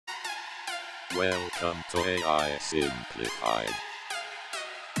Welcome to AI Simplified.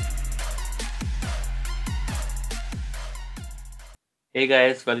 Hey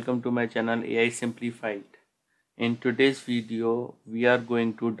guys, welcome to my channel AI Simplified. In today's video, we are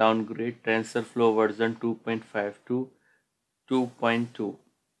going to downgrade TensorFlow version 2.5 to 2.2.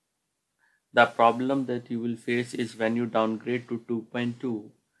 The problem that you will face is when you downgrade to 2.2,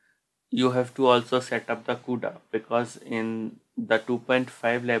 you have to also set up the CUDA, because in the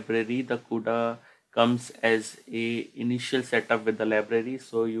 2.5 library, the CUDA comes as a initial setup with the library,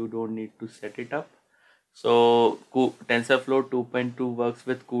 so you don't need to set it up. So TensorFlow 2.2 works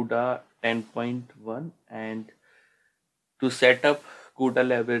with CUDA 10.1, and to set up CUDA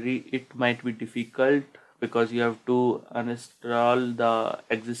library, it might be difficult because you have to uninstall the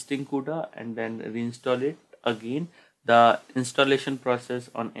existing CUDA and then reinstall it again. The installation process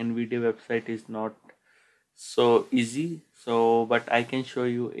on Nvidia website is not so easy, but I can show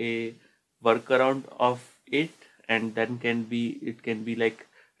you a workaround of it, and then it can be like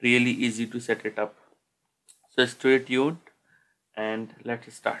really easy to set it up. So stay tuned and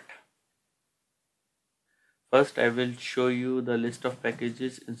let's start. First, I will show you the list of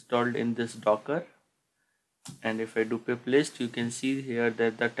packages installed in this Docker. And if I do pip list, you can see here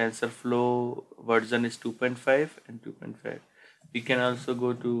that the TensorFlow version is 2.5 and 2.5. We can also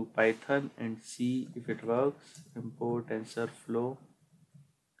go to Python and see if it works. Import TensorFlow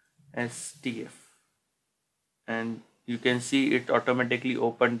STF. And you can see it automatically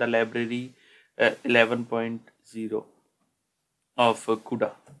opened the library 11.0 of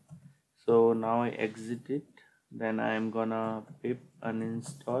CUDA. So now I exit it, then I am gonna pip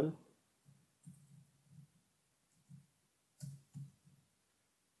uninstall,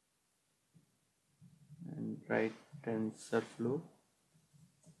 and write TensorFlow.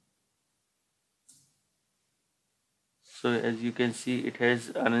 So as you can see, it has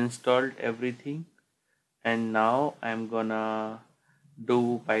uninstalled everything, and now I'm gonna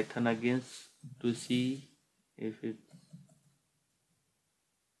do Python again to see if it.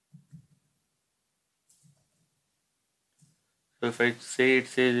 So if I say, it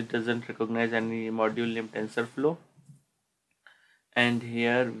says it doesn't recognize any module named TensorFlow, and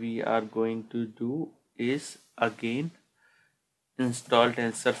here we are going to do is again install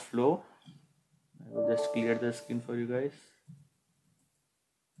TensorFlow. I will just clear the screen for you guys,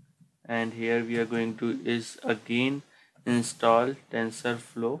 and here we are going to is again install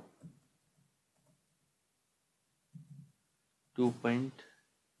TensorFlow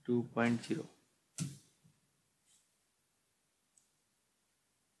 2.2.0.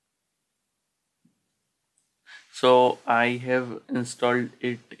 So I have installed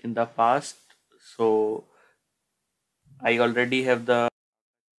it in the past, so I already have the.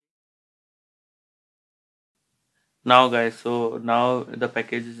 Now guys, so now the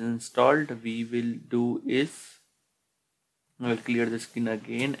package is installed. We will do is I will clear the screen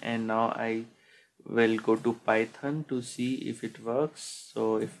again, and now I will go to Python to see if it works.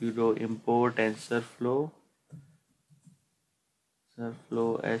 So if you do import TensorFlow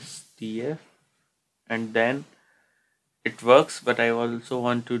STF, and then it works, but I also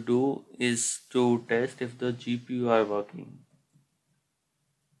want to do is to test if the GPU are working.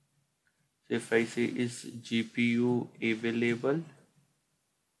 So if I say is GPU available,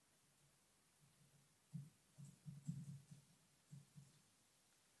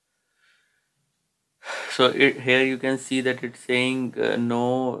 so here you can see that it's saying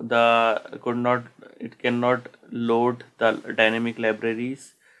no, it cannot load the dynamic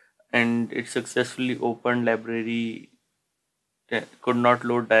libraries, and it successfully opened library could not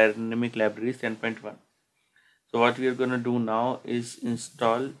load dynamic libraries 10.1. So what we are going to do now is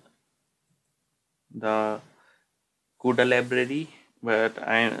install the CUDA library, but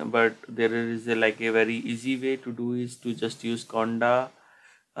there is like a very easy way to do is to just use conda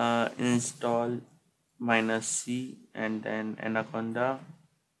install -c and then anaconda,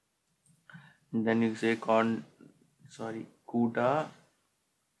 and then you say CUDA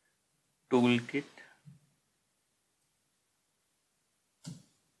toolkit,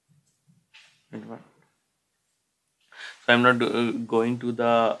 and what. So I'm not going to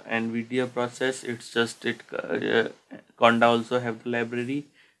the Nvidia process. It's just conda also have the library.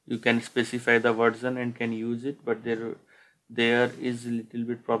 You can specify the version and can use it, but there is a little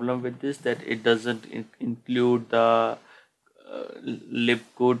bit problem with this, that it doesn't include the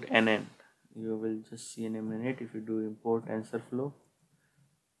libcudnn. You will just see in a minute if you do import TensorFlow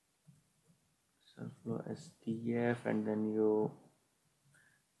STF, and then you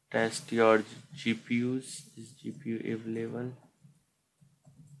test your GPUs. Is GPU available?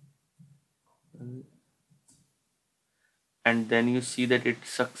 and then you see that it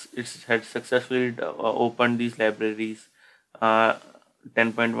had successfully opened these libraries, uh,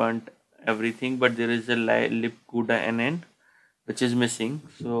 10.1 everything, but there is a libcudnn which is missing.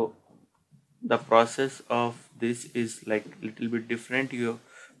 So the process of this is like little bit different. You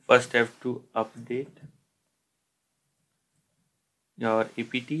first have to update your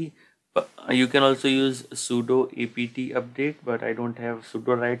apt. You can also use sudo apt update, but I don't have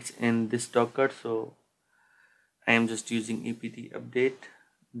sudo rights in this Docker, so I am just using apt update.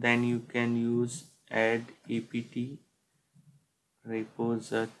 Then you can use add apt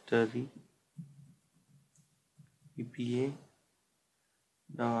repository epa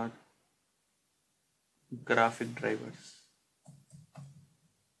dot graphic drivers.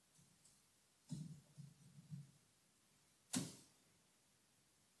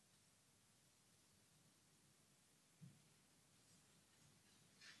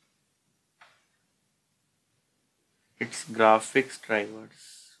 It's graphics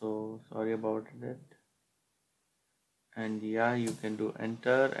drivers, so sorry about that. And yeah, you can do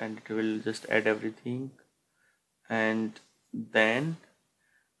enter and it will just add everything. And then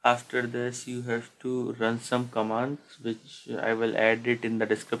after this you have to run some commands, which I will add it in the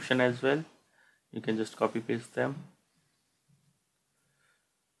description as well. You can just copy paste them.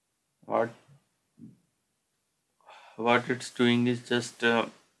 What it's doing is just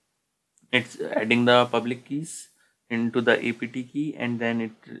it's adding the public keys into the apt key, and then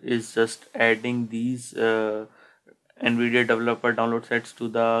it is just adding these Nvidia developer download sets to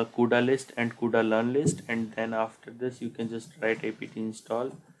the CUDA list and CUDA learn list. And then after this you can just write apt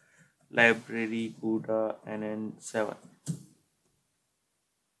install library CUDA-enn7,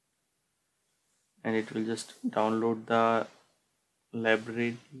 and it will just download the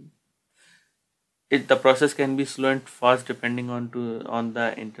library. The process can be slow and fast depending on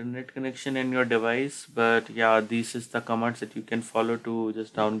the internet connection in your device, but yeah, this is the commands that you can follow to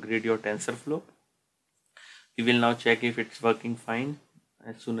just downgrade your TensorFlow. We will now check if it's working fine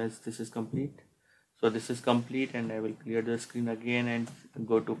as soon as this is complete. So this is complete, and I will clear the screen again and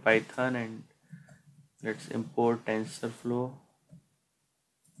go to Python, and let's import TensorFlow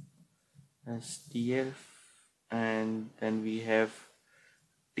as tf, and then we have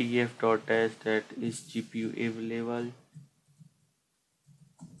tf.s that is GPU available.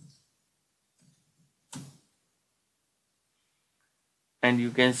 And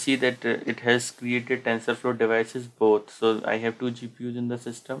you can see that it has created TensorFlow devices both. So I have two GPUs in the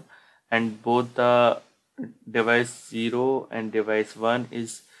system, and both the device 0 and device 1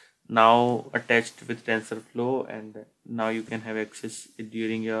 is now attached with TensorFlow, and now you can have access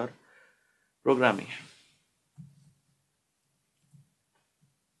during your programming.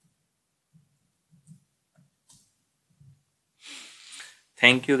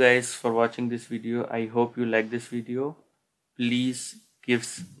 Thank you guys for watching this video. I hope you like this video. Please give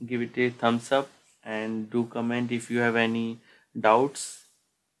it a thumbs up, and do comment if you have any doubts.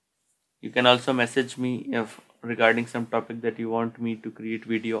 You can also message me if regarding some topic that you want me to create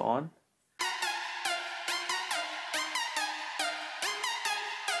video on.